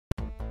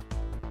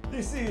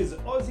This is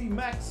Aussie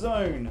Mac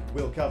Zone.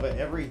 We'll cover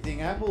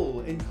everything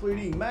Apple,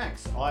 including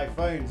Macs,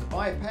 iPhones,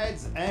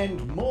 iPads,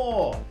 and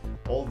more.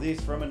 All this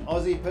from an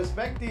Aussie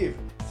perspective.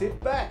 Sit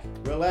back,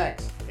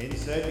 relax, and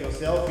insert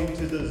yourself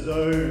into the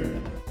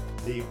zone.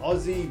 The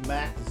Aussie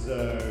Mac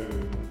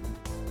Zone.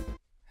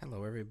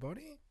 Hello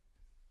everybody.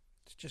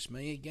 It's just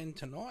me again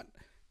tonight.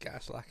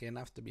 Gus lucky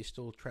enough to be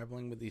still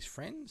travelling with his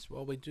friends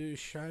while we do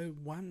show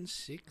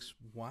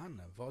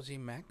 161 of Aussie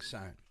Mac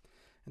Zone.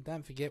 And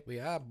don't forget, we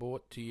are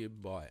brought to you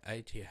by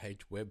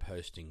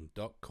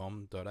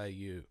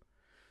athwebhosting.com.au.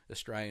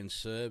 Australian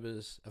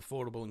servers,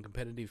 affordable and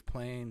competitive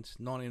plans,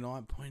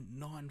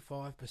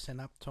 99.95%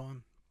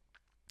 uptime.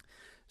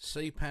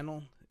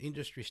 cPanel,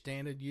 industry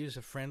standard,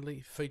 user-friendly,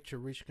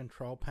 feature-rich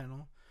control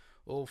panel,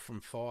 all from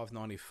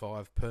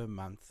 $5.95 per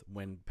month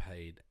when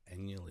paid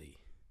annually.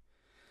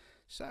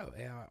 So,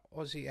 our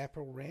Aussie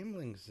Apple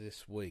ramblings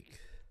this week.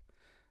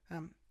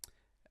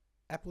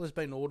 Apple has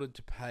been ordered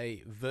to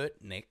pay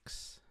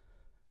Virtnex,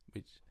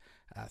 which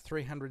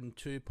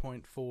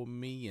 $302.4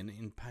 million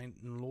in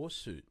patent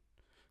lawsuit.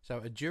 So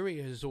a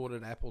jury has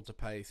ordered Apple to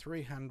pay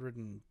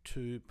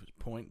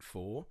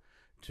 $302.4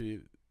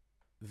 to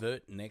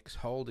Virtnex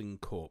Holding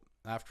Corp.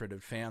 after it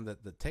had found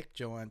that the tech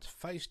giant's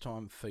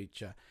FaceTime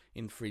feature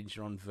infringed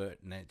on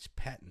Virtnet's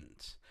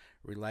patents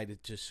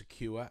related to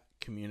secure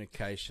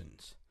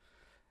communications.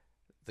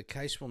 The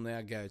case will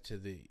now go to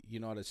the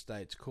United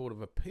States Court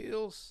of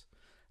Appeals.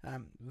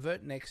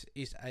 Virtnex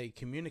is a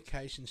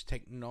communications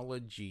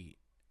technology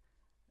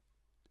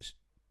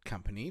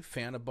company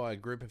founded by a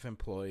group of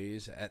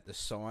employees at the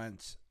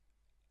Science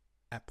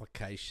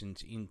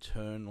Applications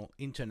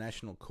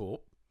International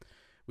Corp,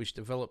 which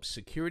develops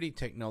security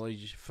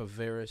technology for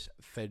various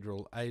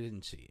federal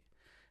agencies.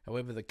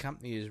 However, the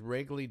company is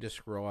regularly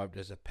described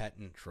as a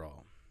patent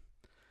troll.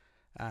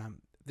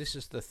 This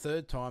is the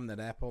third time that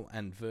Apple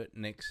and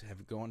Virtnex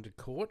have gone to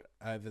court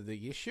over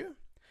the issue.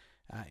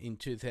 In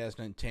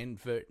 2010,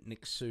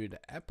 Virtnex sued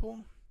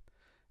Apple,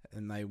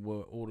 and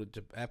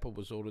Apple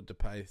was ordered to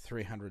pay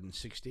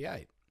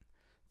 $368.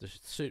 The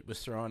suit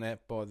was thrown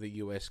out by the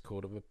US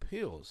Court of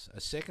Appeals.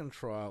 A second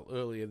trial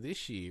earlier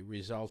this year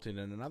resulted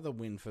in another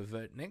win for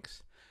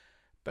Virtnex,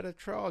 but a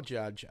trial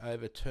judge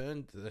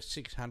overturned the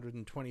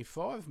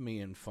 $625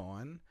 million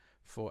fine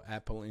for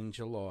Apple in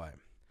July.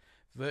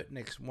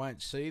 Virtnex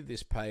won't see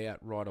this payout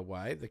right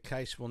away. The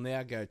case will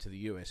now go to the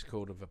US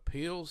Court of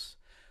Appeals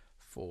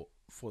for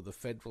the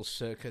Federal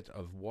Circuit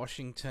of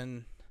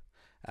Washington.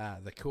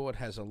 The court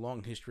has a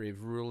long history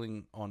of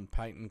ruling on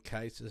patent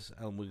cases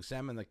and will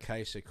examine the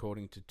case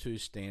according to two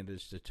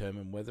standards to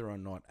determine whether or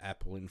not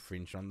Apple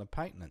infringed on the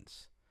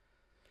patents.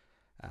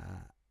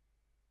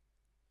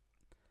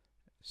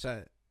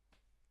 So,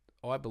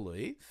 I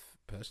believe,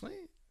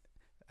 personally,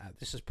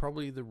 this is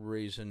probably the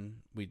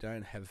reason we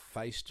don't have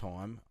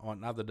FaceTime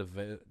on other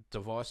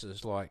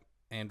devices like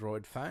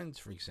Android phones,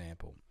 for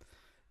example,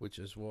 which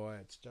is why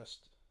it's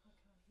just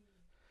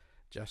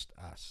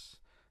us.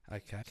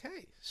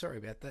 Okay, sorry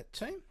about that,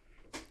 team.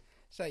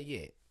 So,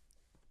 yeah,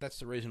 that's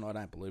the reason I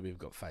don't believe we've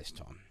got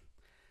FaceTime.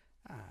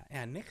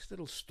 Our next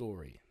little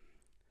story.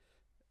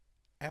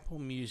 Apple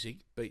Music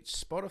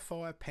beats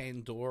Spotify,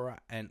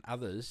 Pandora, and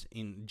others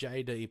in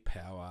J.D.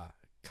 Power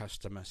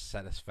Customer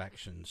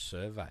Satisfaction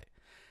Survey.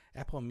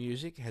 Apple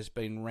Music has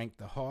been ranked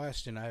the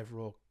highest in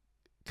overall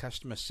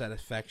customer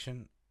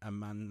satisfaction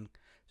among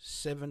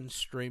 7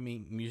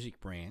 streaming music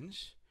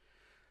brands,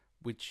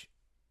 which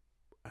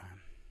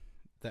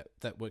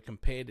that were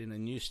compared in a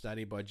new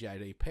study by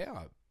J.D.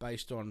 Power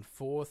based on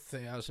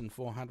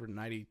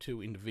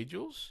 4,482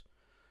 individuals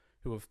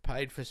who have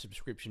paid for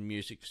subscription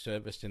music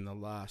service in the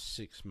last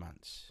 6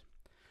 months.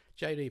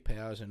 J.D.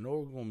 Power's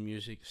inaugural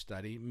music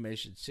study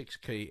measured 6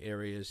 key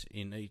areas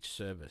in each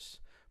service: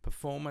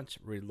 performance,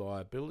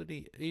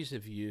 reliability, ease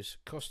of use,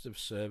 cost of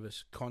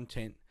service,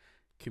 content,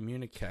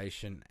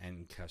 communication,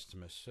 and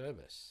customer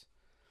service.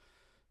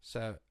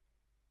 So,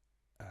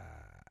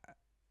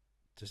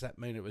 does that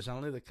mean it was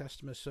only the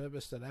customer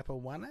service that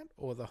Apple won at,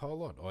 or the whole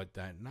lot? I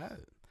don't know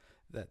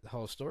the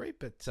whole story,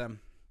 but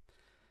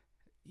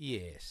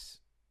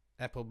yes,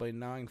 Apple been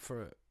known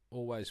for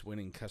always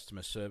winning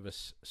customer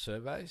service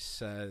surveys,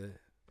 so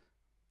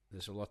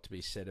there's a lot to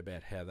be said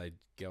about how they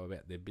go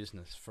about their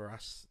business for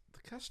us,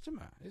 the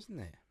customer, isn't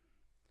there?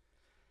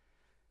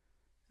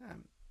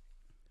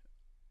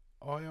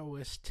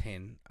 iOS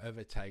 10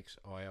 overtakes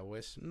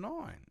iOS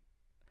 9.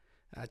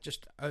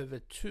 Just over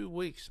 2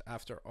 weeks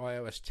after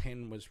iOS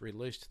 10 was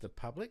released to the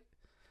public,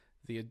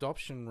 the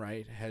adoption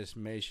rate has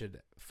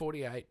measured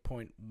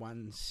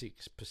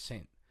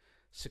 48.16%,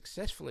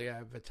 successfully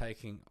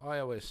overtaking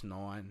iOS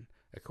 9,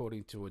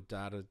 according to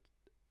data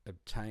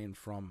obtained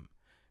from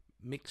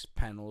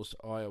Mixpanel's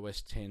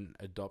iOS 10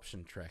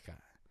 adoption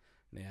tracker.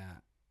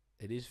 Now,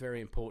 it is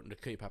very important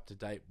to keep up to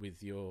date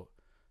with your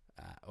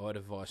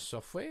iDevice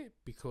software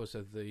because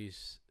of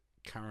these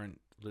current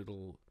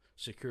little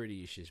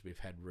security issues we've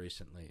had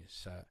recently.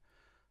 So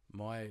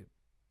my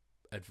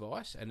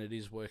advice, and it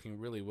is working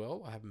really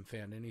well, I haven't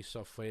found any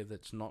software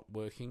that's not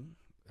working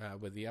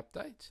with the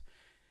updates,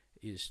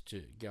 is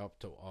to go up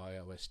to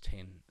iOS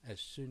 10 as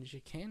soon as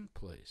you can,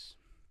 please.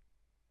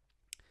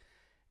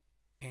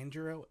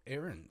 Andrew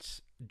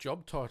Aaron's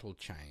job title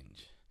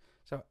change.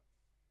 So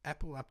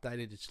Apple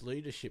updated its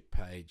leadership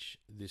page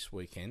this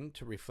weekend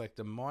to reflect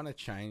a minor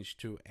change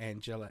to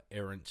Angela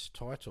Arendt's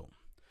title,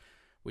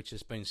 which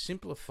has been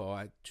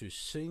simplified to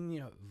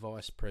Senior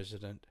Vice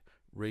President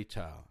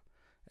Retail,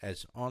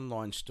 as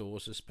online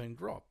stores has been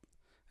dropped.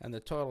 And the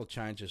title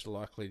change is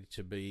likely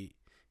to be,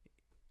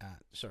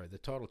 the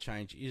title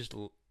change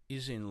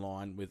is in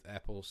line with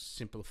Apple's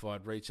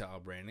simplified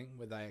retail branding,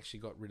 where they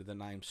actually got rid of the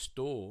name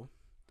store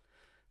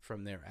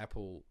from their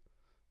Apple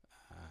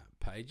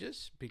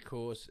pages,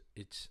 because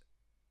it's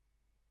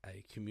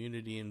a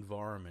community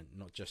environment,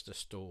 not just a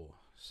store.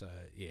 So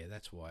yeah,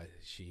 that's why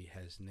she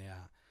has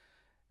now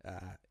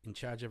in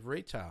charge of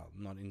retail,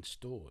 not in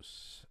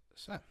stores.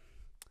 So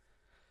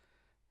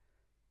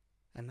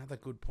another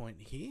good point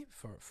here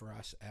for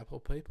us Apple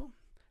people.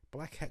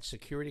 Black Hat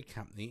Security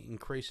Company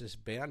increases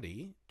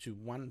bounty to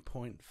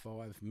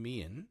 $1.5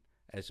 million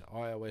as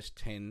iOS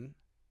 10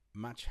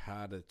 much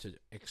harder to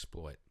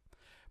exploit.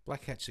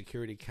 Black Hat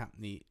Security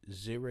Company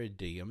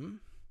Zerodium,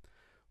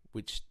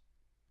 which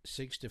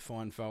seeks to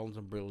find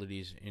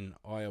vulnerabilities in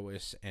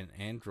iOS and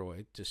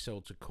Android to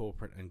sell to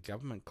corporate and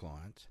government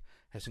clients,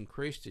 has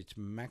increased its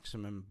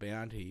maximum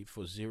bounty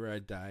for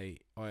zero-day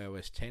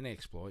iOS 10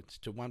 exploits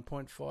to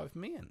 $1.5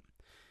 million.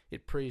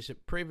 It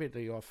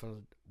previously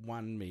offered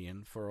 $1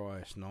 million for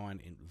iOS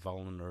 9 in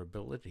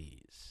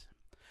vulnerabilities.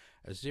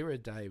 A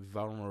zero-day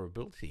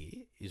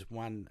vulnerability is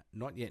one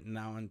not yet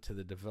known to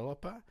the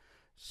developer,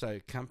 so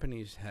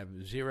companies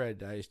have 0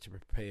 days to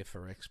prepare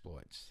for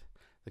exploits.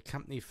 The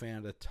company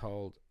founder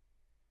told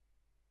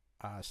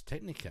Ars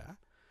Technica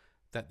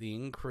that the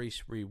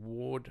increased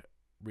reward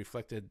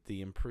reflected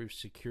the improved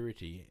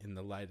security in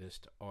the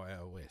latest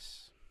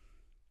iOS.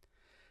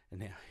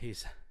 And now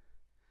here's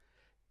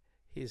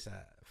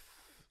a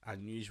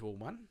unusual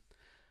one.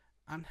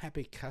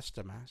 Unhappy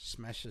customer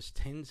smashes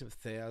tens of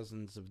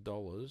thousands of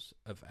dollars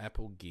of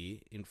Apple gear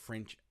in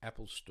French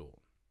Apple Store.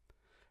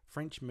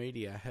 French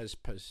media has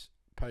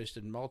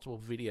posted multiple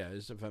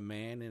videos of a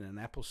man in an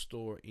Apple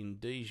store in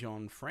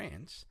Dijon,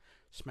 France,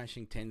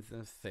 smashing tens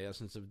of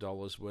thousands of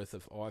dollars worth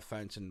of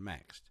iPhones and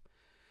Macs.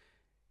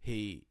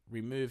 He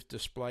removed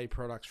display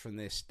products from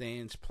their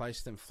stands,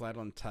 placed them flat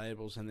on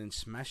tables, and then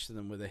smashed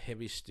them with a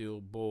heavy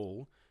steel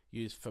ball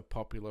used for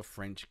popular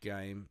French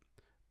game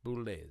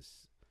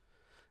boules.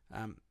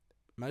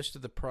 Most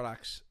of the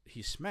products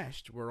he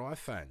smashed were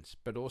iPhones,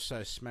 but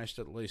also smashed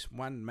at least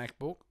one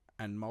MacBook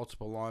and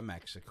multiple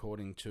iMacs,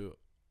 according to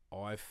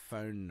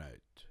iPhone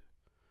Note.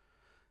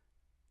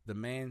 The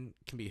man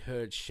can be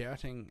heard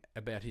shouting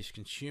about his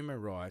consumer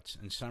rights,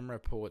 and some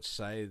reports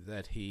say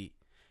that he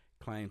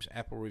claims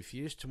Apple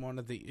refused to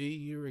honour the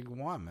EU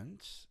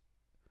requirements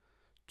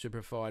to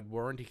provide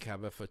warranty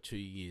cover for 2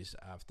 years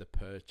after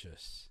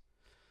purchase.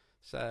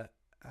 So,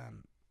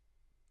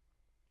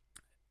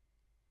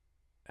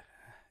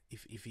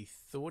 if he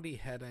thought he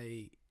had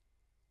a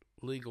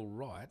legal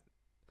right,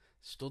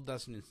 still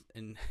doesn't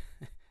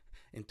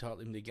entitle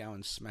him to go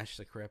and smash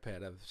the crap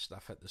out of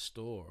stuff at the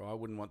store. I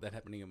wouldn't want that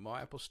happening at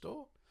my Apple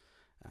store.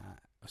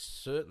 I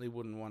certainly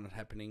wouldn't want it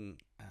happening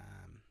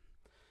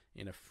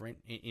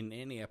in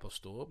any Apple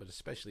store, but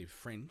especially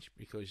French,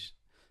 because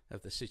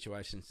of the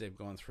situations they've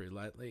gone through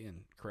lately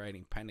and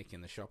creating panic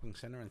in the shopping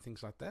centre and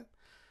things like that.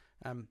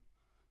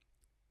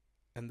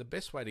 And the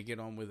best way to get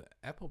on with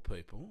Apple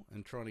people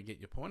and trying to get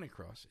your point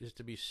across is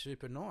to be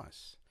super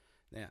nice.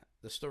 Now,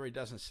 the story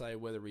doesn't say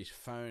whether his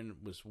phone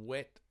was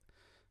wet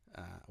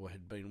or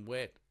had been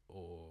wet,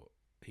 or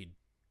he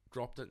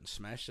dropped it and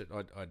smashed it.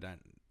 I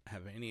don't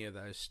have any of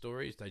those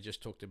stories. They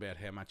just talked about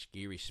how much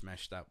gear he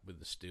smashed up with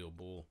the steel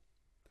ball,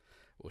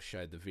 or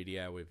showed the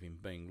video of him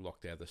being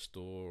locked out of the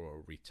store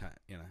or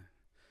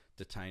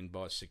detained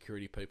by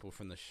security people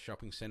from the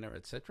shopping centre,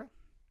 etc.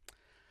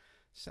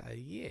 So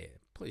yeah,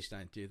 please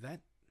don't do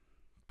that.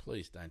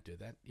 Please don't do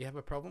that. You have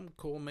a problem?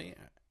 Call me,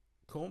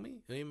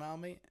 email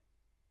me,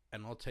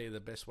 and I'll tell you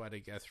the best way to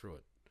go through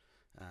it.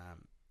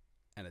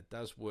 And it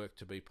does work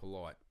to be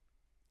polite.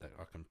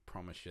 I can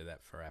promise you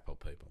that for Apple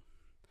people.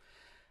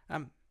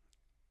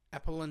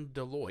 Apple and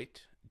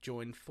Deloitte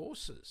join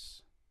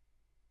forces.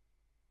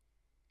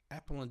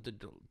 Apple and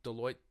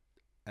Deloitte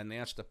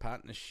announced a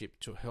partnership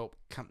to help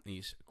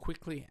companies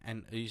quickly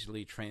and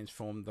easily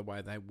transform the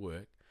way they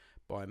work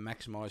by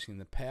maximising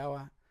the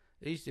power,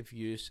 ease of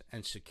use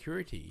and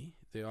security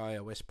the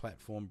iOS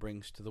platform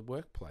brings to the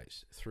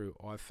workplace through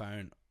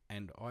iPhone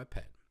and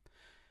iPad.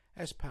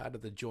 As part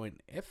of the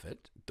joint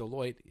effort,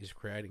 Deloitte is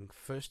creating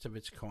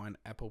first-of-its-kind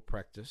Apple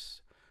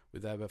practice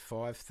with over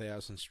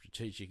 5,000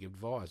 strategic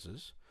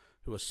advisors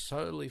who are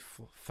solely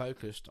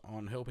focused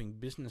on helping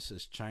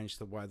businesses change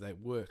the way they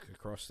work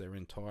across their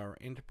entire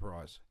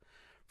enterprise,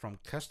 from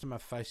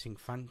customer-facing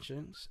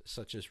functions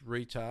such as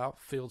retail,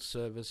 field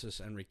services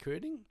and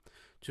recruiting,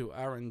 to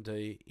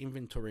R&D,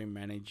 inventory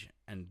management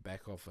and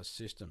back-office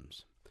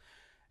systems.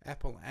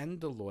 Apple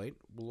and Deloitte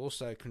will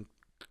also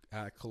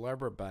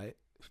collaborate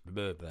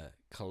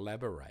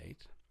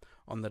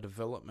on the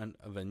development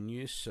of a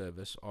new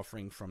service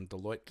offering from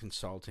Deloitte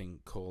Consulting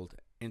called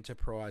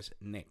Enterprise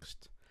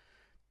Next,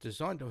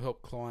 designed to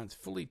help clients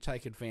fully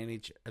take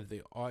advantage of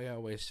the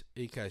iOS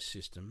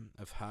ecosystem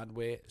of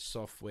hardware,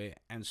 software,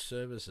 and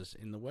services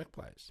in the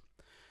workplace.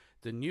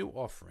 The new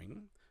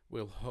offering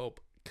will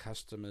help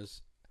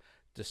customers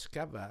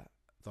discover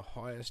the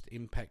highest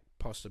impact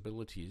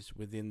possibilities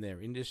within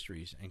their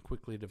industries and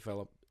quickly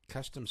develop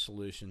custom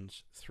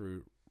solutions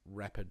through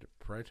rapid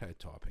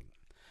prototyping.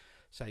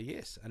 So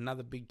yes,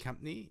 another big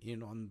company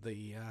in on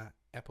the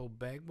Apple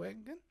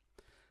bandwagon,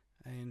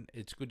 and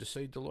it's good to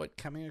see Deloitte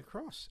coming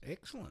across.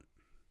 Excellent.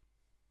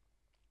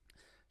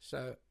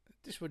 So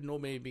this would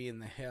normally be in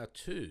the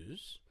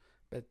how-tos,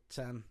 but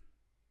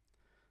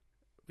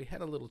we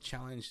had a little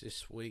challenge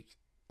this week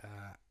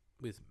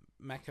with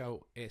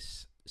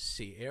macOS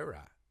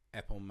Sierra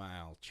Apple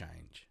Mail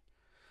change.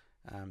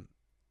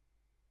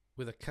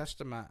 With a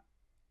customer's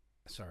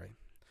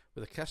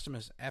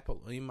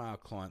Apple email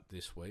client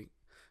this week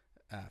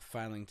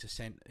failing to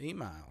send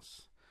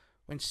emails.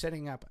 When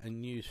setting up a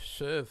new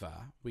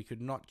server, we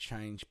could not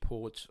change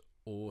ports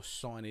or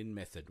sign-in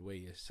method where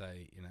you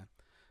say,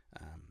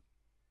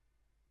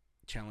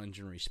 challenge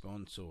and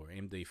response or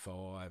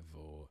MD5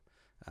 or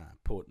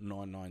port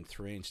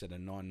 993 instead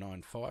of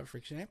 995, for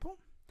example.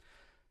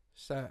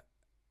 So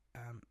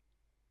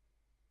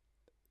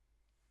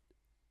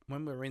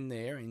when we're in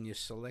there and you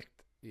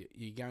select,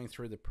 you're going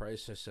through the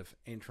process of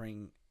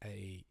entering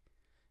a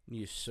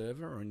new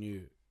server or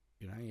new,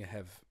 you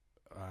have,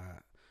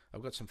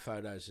 I've got some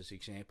photos as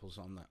examples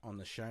on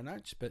the show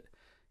notes, but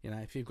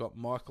if you've got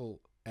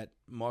Michael at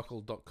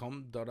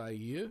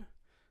michael.com.au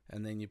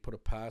and then you put a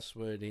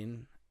password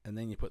in and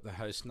then you put the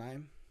host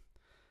name,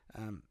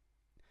 and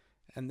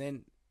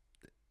then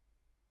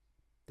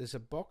there's a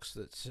box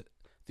that's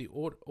the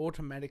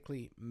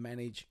automatically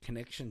manage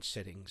connection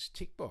settings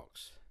tick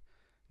box.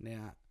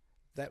 Now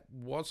that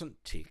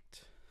wasn't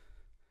ticked,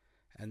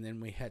 and then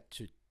we had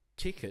to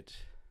tick it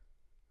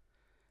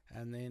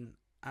and then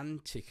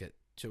untick it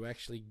to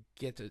actually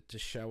get it to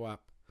show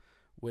up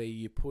where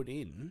you put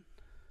in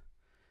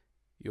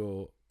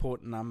your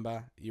port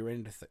number, your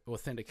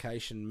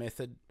authentication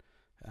method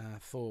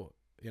for,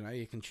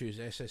 you can choose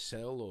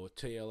SSL or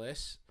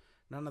TLS.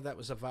 None of that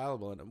was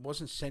available, and it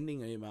wasn't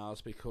sending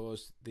emails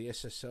because the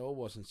SSL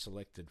wasn't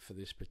selected for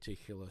this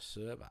particular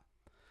server.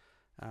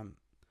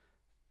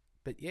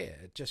 But yeah,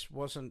 it just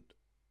wasn't.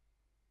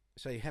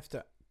 So you have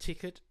to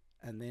tick it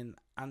and then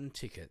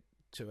untick it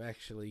to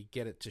actually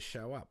get it to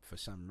show up for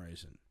some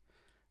reason.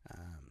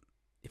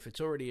 If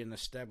it's already an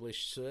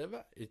established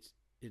server,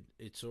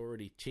 it's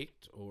already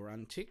ticked or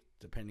unticked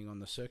depending on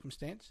the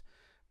circumstance.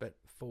 But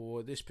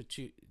for this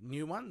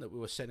new one that we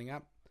were setting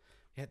up,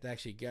 you had to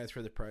actually go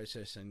through the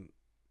process, and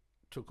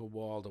took a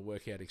while to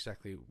work out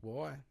exactly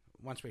why.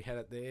 Once we had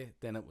it there,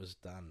 then it was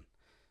done.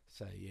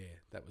 So yeah,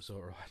 that was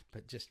all right,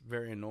 but just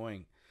very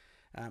annoying.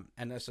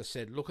 And as I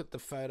said, look at the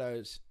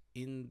photos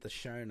in the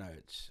show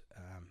notes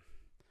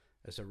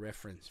as a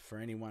reference for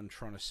anyone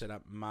trying to set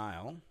up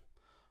mail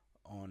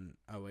on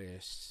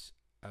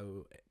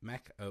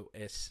Mac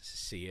OS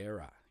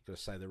Sierra. You've got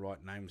to say the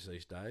right names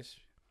these days.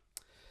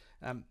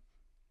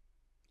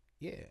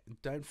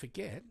 Don't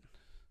forget,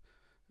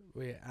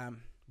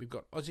 we've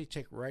got Aussie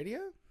Tech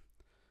Radio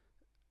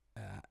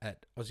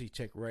at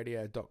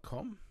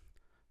aussietechradio.com,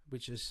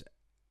 which is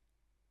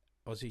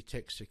Aussie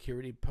Tech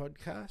Security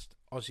Podcast,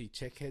 Aussie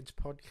Tech Heads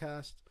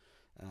Podcast.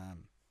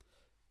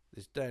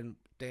 There's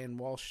Dan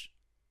Walsh,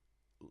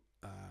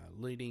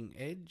 Leading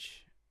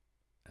Edge,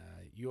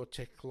 Your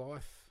Tech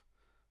Life.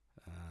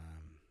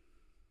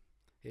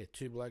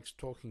 Two Blokes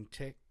Talking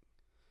Tech.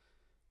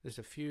 There's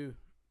a few,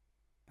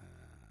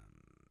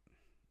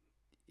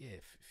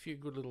 few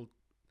good little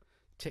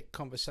tech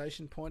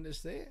conversation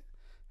pointers there.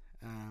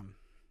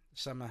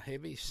 Some are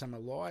heavy, some are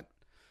light,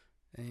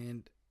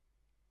 and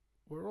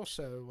we're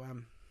also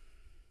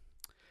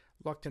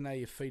like to know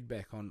your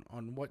feedback on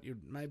what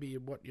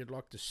you'd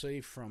like to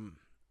see from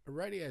a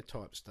radio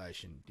type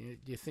station. Do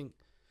you think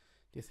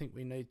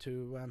we need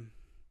to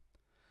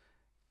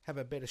have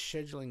a better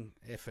scheduling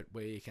effort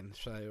where you can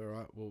say, all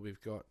right, well,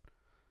 we've got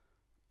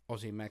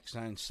Aussie Mac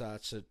Zone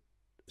starts at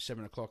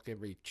 7 o'clock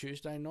every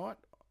Tuesday night,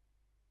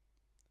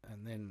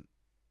 and then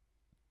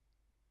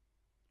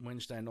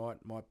Wednesday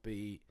night might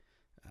be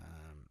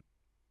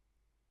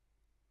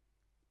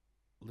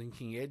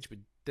Linking Edge with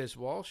Des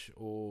Walsh,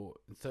 or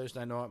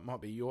Thursday night might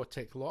be Your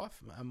Tech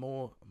Life, a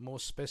more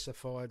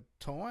specified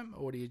time,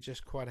 or are you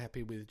just quite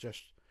happy with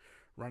just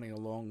running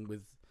along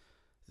with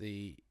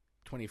the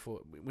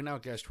 24? We know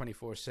it goes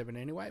 24/7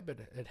 anyway, but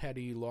how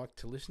do you like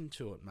to listen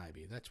to it?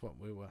 Maybe that's what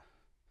we were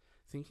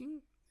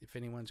thinking. If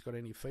anyone's got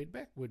any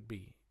feedback, would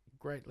be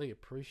greatly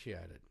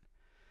appreciated.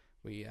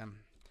 I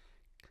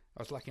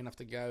was lucky enough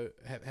to go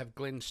have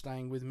Glenn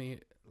staying with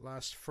me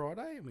last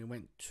Friday, and we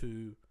went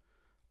to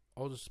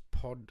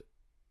OzPod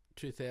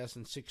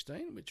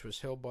 2016, which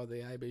was held by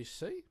the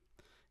ABC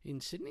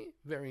in Sydney.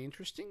 Very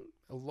interesting.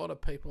 A lot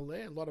of people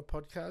there, a lot of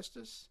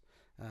podcasters,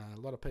 a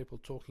lot of people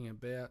talking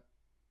about,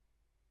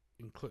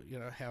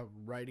 include, how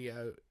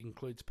radio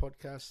includes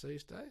podcasts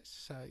these days.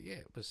 So yeah,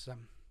 it was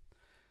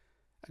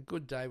a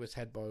good day was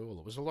had by all.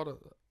 It was a lot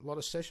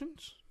of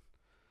sessions,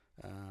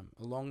 a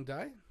long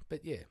day,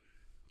 but yeah,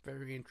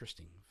 very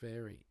interesting,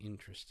 very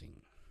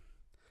interesting.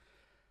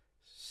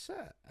 So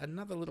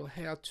another little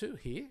how-to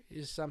here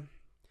is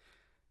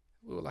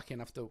we were lucky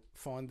enough to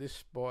find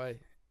this by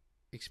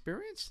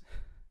experience.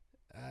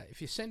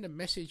 If you send a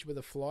message with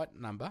a flight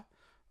number,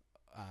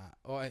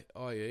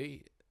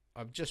 i.e.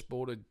 I've just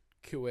boarded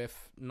QF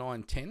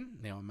 910.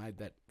 Now I made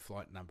that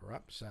flight number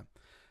up. So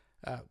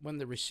when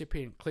the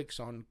recipient clicks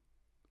on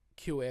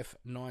QF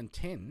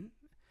 910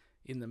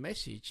 in the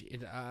message,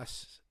 it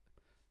asks,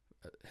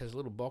 has a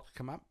little box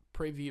come up,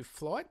 preview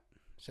flight.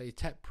 So you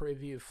tap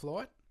preview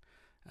flight,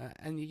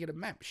 and you get a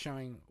map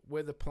showing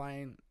where the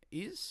plane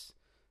is,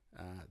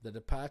 the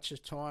departure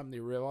time, the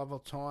arrival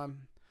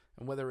time,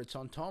 and whether it's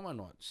on time or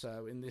not.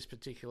 So in this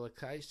particular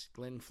case,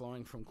 Glenn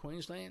flying from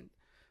Queensland,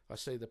 I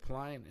see the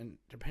plane, and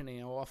depending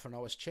how often I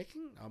was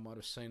checking, I might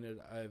have seen it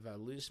over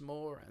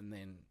Lismore and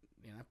then,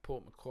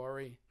 Port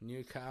Macquarie,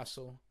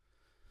 Newcastle,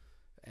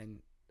 and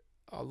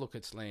oh look,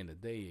 it's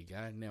landed. There you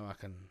go. Now I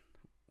can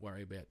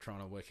worry about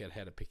trying to work out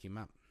how to pick him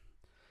up.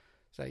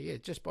 So yeah,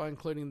 just by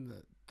including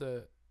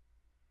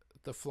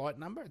the flight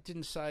number, it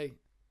didn't say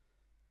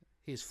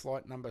his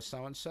flight number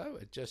so and so.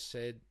 It just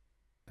said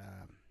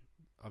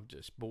I've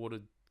just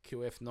boarded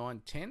QF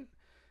 910.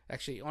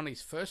 Actually, on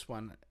his first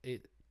one,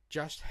 it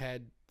just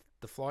had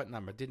the flight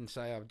number. It didn't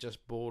say I've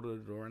just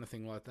boarded or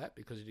anything like that,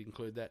 because it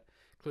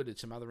included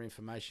some other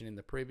information in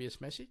the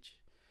previous message,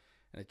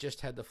 and it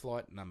just had the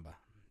flight number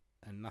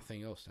and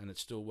nothing else, and it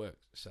still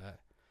works. So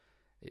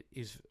it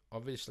is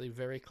obviously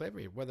very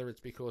clever. Whether it's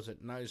because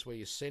it knows where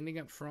you're sending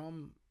it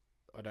from,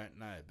 I don't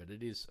know, but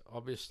it is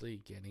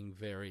obviously getting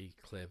very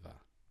clever.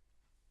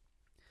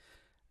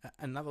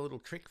 Another little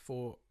trick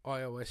for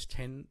iOS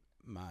 10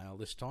 mail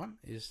this time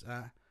is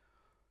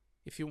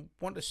if you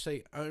want to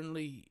see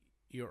only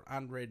your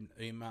unread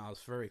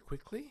emails very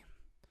quickly,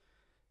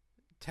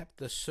 tap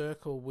the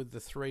circle with the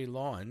 3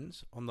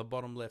 lines on the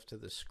bottom left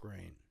of the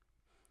screen.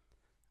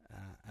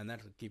 And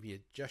that'll give you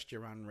just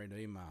your unread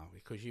email,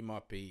 because you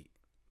might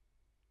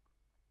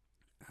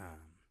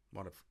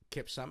have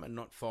kept some and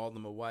not filed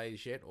them away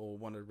as yet, or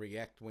want to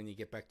react when you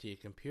get back to your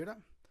computer,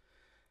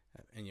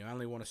 and you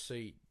only want to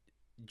see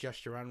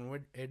just your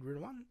unread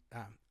emails.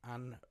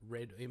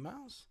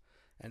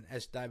 And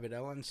as David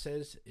Allen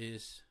says,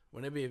 is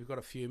whenever you've got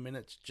a few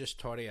minutes, just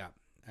tidy up.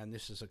 And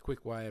this is a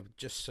quick way of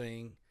just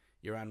seeing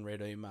your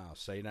unread emails,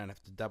 so you don't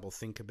have to double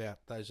think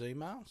about those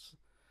emails,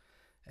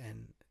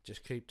 and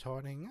just keep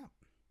tidying up.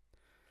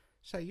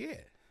 So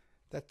yeah,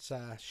 that's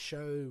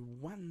show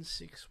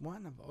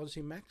 161 of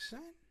Aussie Mac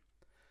Zone.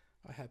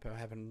 I hope I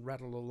haven't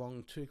rattled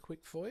along too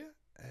quick for you,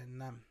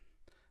 and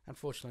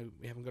unfortunately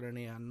we haven't got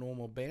any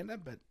normal banter,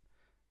 but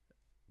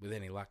with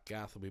any luck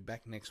Garth will be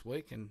back next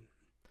week, and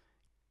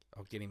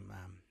I'll get him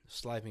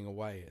slaving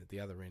away at the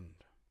other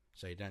end,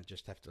 so you don't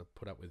just have to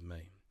put up with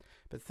me.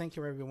 But thank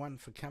you everyone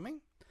for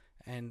coming,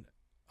 and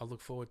I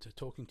look forward to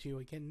talking to you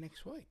again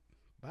next week.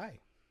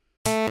 Bye.